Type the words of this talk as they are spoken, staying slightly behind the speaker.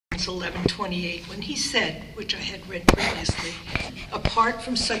Romans 11:28 when he said, which I had read previously, apart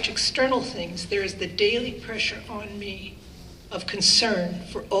from such external things, there is the daily pressure on me of concern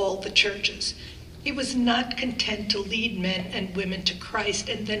for all the churches. He was not content to lead men and women to Christ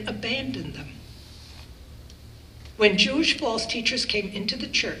and then abandon them. When Jewish false teachers came into the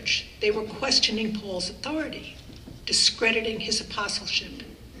church, they were questioning Paul's authority, discrediting his apostleship,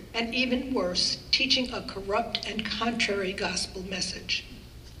 and even worse, teaching a corrupt and contrary gospel message.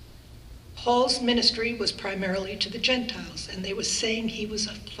 Paul's ministry was primarily to the Gentiles, and they were saying he was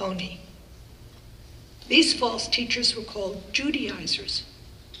a phony. These false teachers were called Judaizers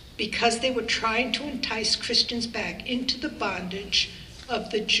because they were trying to entice Christians back into the bondage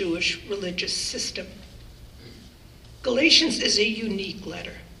of the Jewish religious system. Galatians is a unique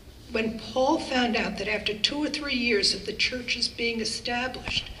letter. When Paul found out that after 2 or 3 years of the churches being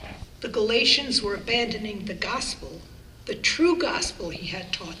established, the Galatians were abandoning the gospel, the true gospel he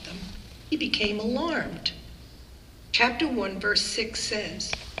had taught them, he became alarmed. Chapter 1, verse 6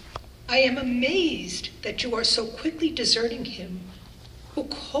 says, I am amazed that you are so quickly deserting him who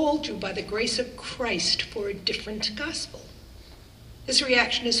called you by the grace of Christ for a different gospel. His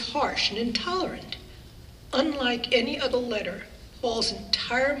reaction is harsh and intolerant. Unlike any other letter, Paul's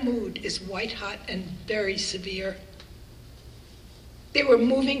entire mood is white-hot and very severe. They were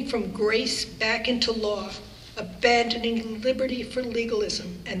moving from grace back into law, abandoning liberty for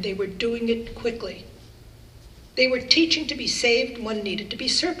legalism, and they were doing it quickly. They were teaching to be saved, one needed to be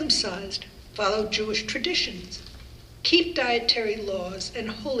circumcised, follow Jewish traditions, keep dietary laws and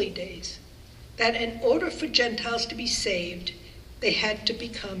holy days, that in order for Gentiles to be saved, they had to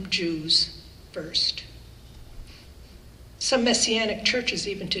become Jews first. Some Messianic churches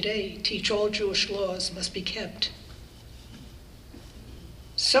even today teach all Jewish laws must be kept.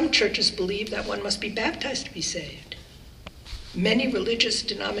 Some churches believe that one must be baptized to be saved. Many religious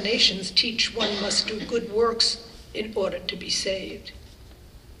denominations teach one must do good works in order to be saved.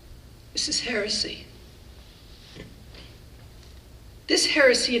 This is heresy. This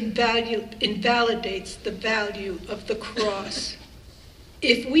heresy invalidates the value of the cross.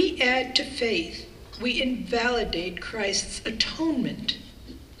 If we add to faith, we invalidate Christ's atonement.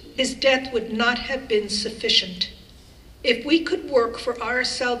 His death would not have been sufficient. If we could work for our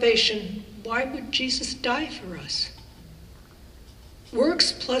salvation, why would Jesus die for us?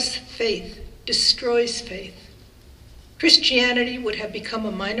 Works plus faith destroys faith. Christianity would have become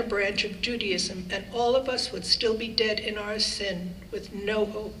a minor branch of Judaism, and all of us would still be dead in our sin with no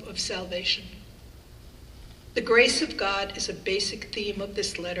hope of salvation. The grace of God is a basic theme of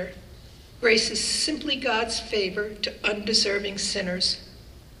this letter. Grace is simply God's favor to undeserving sinners.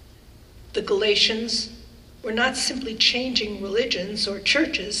 The Galatians were not simply changing religions or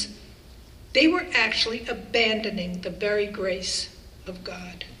churches, they were actually abandoning the very grace of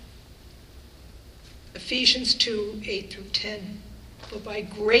God. Ephesians 2, 8 through 10. For by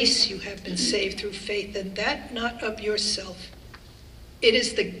grace you have been saved through faith, and that not of yourself. It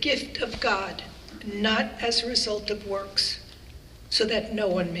is the gift of God, not as a result of works, so that no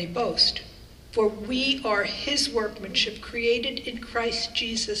one may boast. For we are his workmanship, created in Christ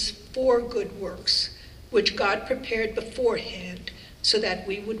Jesus for good works, which God prepared beforehand so that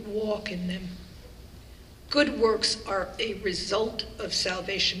we would walk in them. Good works are a result of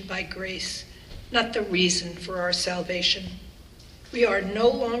salvation by grace, not the reason for our salvation. We are no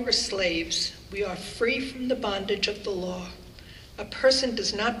longer slaves. We are free from the bondage of the law. A person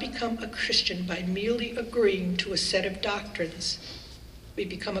does not become a Christian by merely agreeing to a set of doctrines. We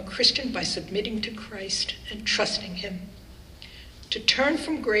become a Christian by submitting to Christ and trusting him. To turn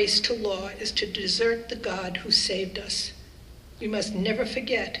from grace to law is to desert the God who saved us. We must never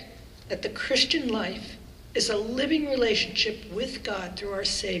forget that the Christian life is a living relationship with God through our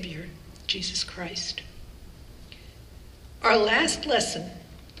Savior, Jesus Christ. Our last lesson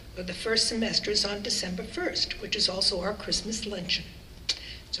of the first semester is on December 1st, which is also our Christmas luncheon.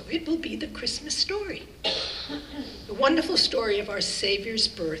 So it will be the Christmas story. The wonderful story of our Savior's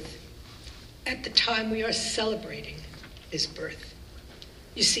birth at the time we are celebrating his birth.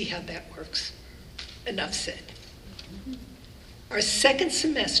 You see how that works. Enough said. Our second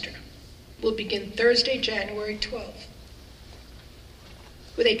semester will begin Thursday, January 12th,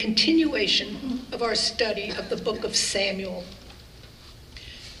 with a continuation of our study of the book of Samuel.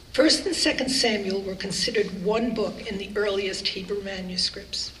 1st and 2nd Samuel were considered one book in the earliest Hebrew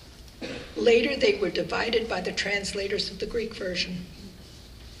manuscripts. Later, they were divided by the translators of the Greek version.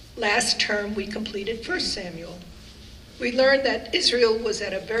 Last term, we completed 1 Samuel. We learned that Israel was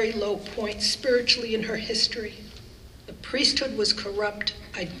at a very low point spiritually in her history. The priesthood was corrupt,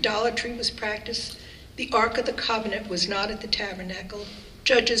 idolatry was practiced, the Ark of the Covenant was not at the tabernacle,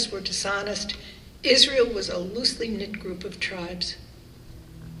 Judges were dishonest. Israel was a loosely knit group of tribes.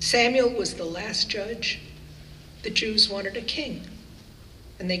 Samuel was the last judge. The Jews wanted a king,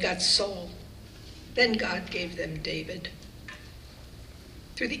 and they got Saul. Then God gave them David.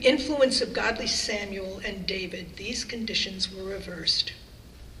 Through the influence of godly Samuel and David, these conditions were reversed.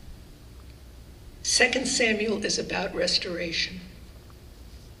 2 Samuel is about restoration.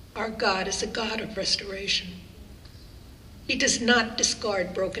 Our God is a God of restoration. He does not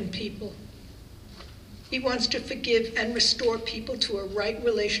discard broken people. He wants to forgive and restore people to a right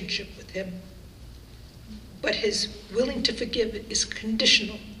relationship with him. But his willing to forgive is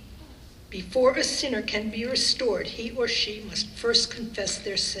conditional. Before a sinner can be restored, he or she must first confess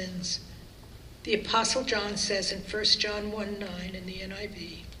their sins. The Apostle John says in 1 John 1:9 in the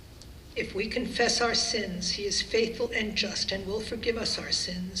NIV, "If we confess our sins, he is faithful and just and will forgive us our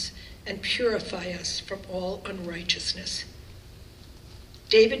sins and purify us from all unrighteousness."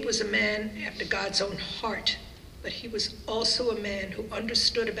 David was a man after God's own heart, but he was also a man who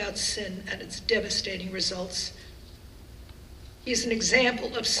understood about sin and its devastating results. He is an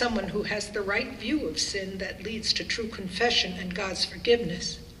example of someone who has the right view of sin that leads to true confession and God's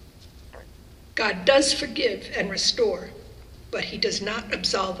forgiveness. God does forgive and restore, but he does not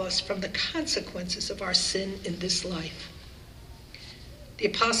absolve us from the consequences of our sin in this life. The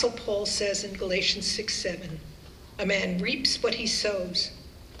Apostle Paul says in Galatians 6:7, "A man reaps what he sows."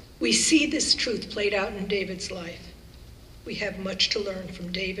 We see this truth played out in David's life. We have much to learn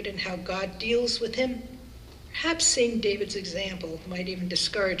from David and how God deals with him. Perhaps seeing David's example might even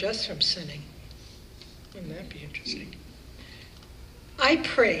discourage us from sinning. Wouldn't that be interesting? I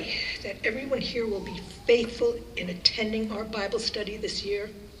pray that everyone here will be faithful in attending our Bible study this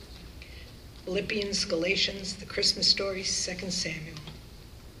year. Philippians, Galatians, the Christmas story, 2 Samuel.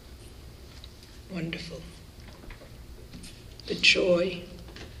 Wonderful. The joy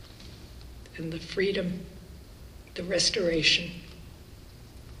and the freedom, the restoration.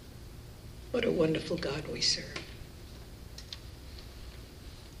 What a wonderful God we serve.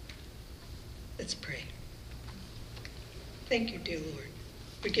 Let's pray. Thank you, dear Lord,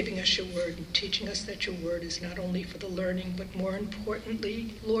 for giving us your word and teaching us that your word is not only for the learning, but more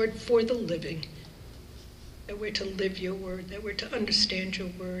importantly, Lord, for the living. That we're to live your word, that we're to understand your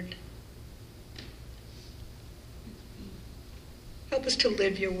word. Help us to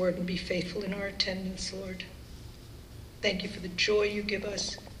live your word and be faithful in our attendance, Lord. Thank you for the joy you give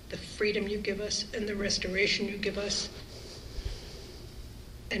us, the freedom you give us, and the restoration you give us.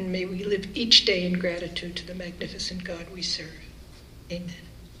 And may we live each day in gratitude to the magnificent God we serve. Amen.